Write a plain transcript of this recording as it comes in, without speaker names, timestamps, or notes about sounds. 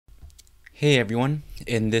Hey everyone,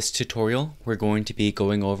 in this tutorial we're going to be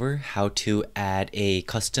going over how to add a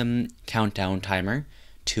custom countdown timer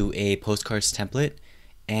to a postcards template,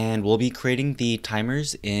 and we'll be creating the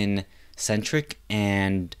timers in Sendtric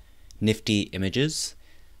and NiftyImages.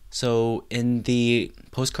 So in the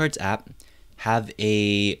postcards app, have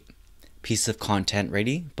a piece of content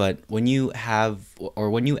ready, but when you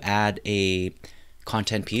add a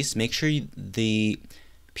content piece, make sure the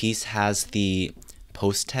piece has the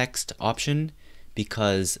post text option,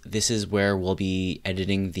 because this is where we'll be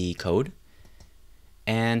editing the code.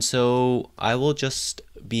 And so I will just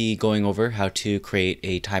be going over how to create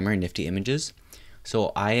a timer in NiftyImages.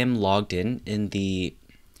 So I am logged in the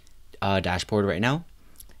dashboard right now,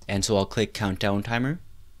 and so I'll click countdown timer,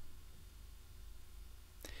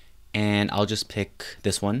 and I'll just pick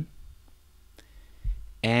this one,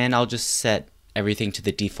 and I'll just set everything to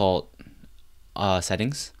the default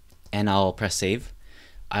settings, and I'll press save.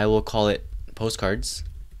 I will call it postcards,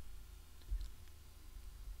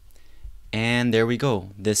 and there we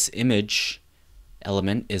go. This image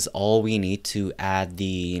element is all we need to add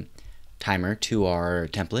the timer to our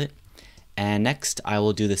template. And next I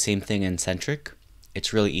will do the same thing in Sendtric.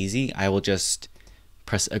 It's really easy. I will just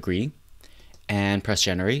press agree and press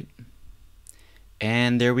generate,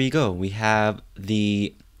 and there we go. We have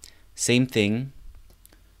the same thing,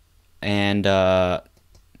 and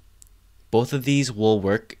both of these will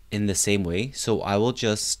work in the same way. So I will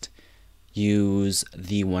just use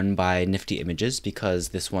the one by NiftyImages because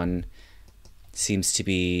this one seems to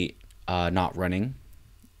be not running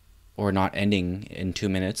or not ending in 2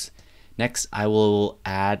 minutes. Next, I will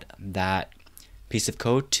add that piece of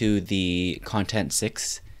code to the content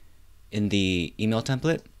 6 in the email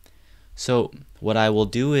template. So what I will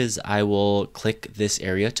do is I will click this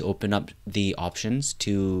area to open up the options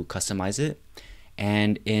to customize it.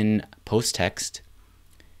 And in post text,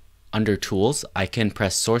 under tools, I can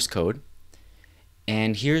press source code,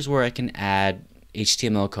 and here's where I can add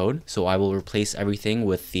HTML code. So I will replace everything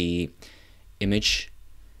with the image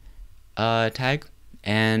tag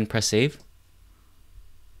and press save,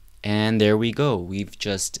 and there we go. We've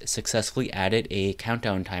just successfully added a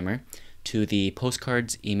countdown timer to the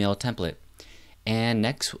postcards email template. And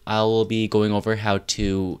next I will be going over how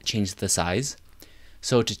to change the size.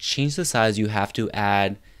 So to change the size, you have to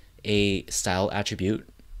add a style attribute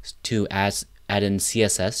to add in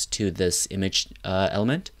CSS to this image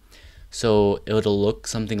element. So it'll look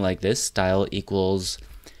something like this: style equals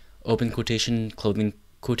open quotation, closing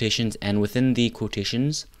quotations, and within the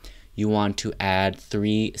quotations you want to add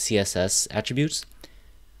 3 CSS attributes.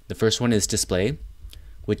 The first one is display,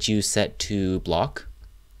 which you set to block,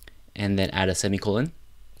 and then add a semicolon.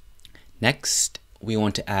 Next, we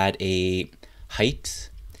want to add a height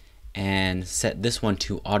and set this one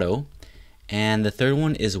to auto, and the third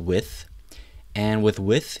one is width, and with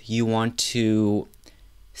width you want to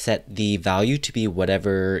set the value to be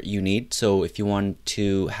whatever you need. So if you want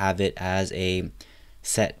to have it as a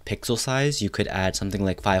set pixel size, you could add something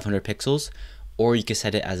like 500 pixels, or you could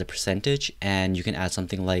set it as a percentage and you can add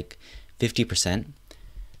something like 50%,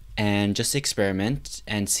 and just experiment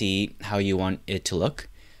and see how you want it to look.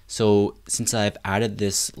 So since I've added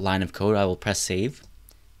this line of code, I will press save,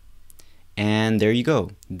 and there you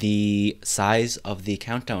go. The size of the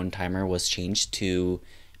countdown timer was changed to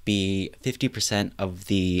be 50% of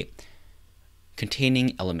the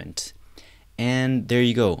containing element. And there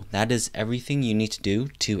you go. That is everything you need to do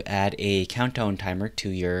to add a countdown timer to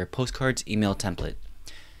your postcards email template.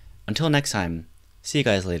 Until next time, see you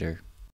guys later.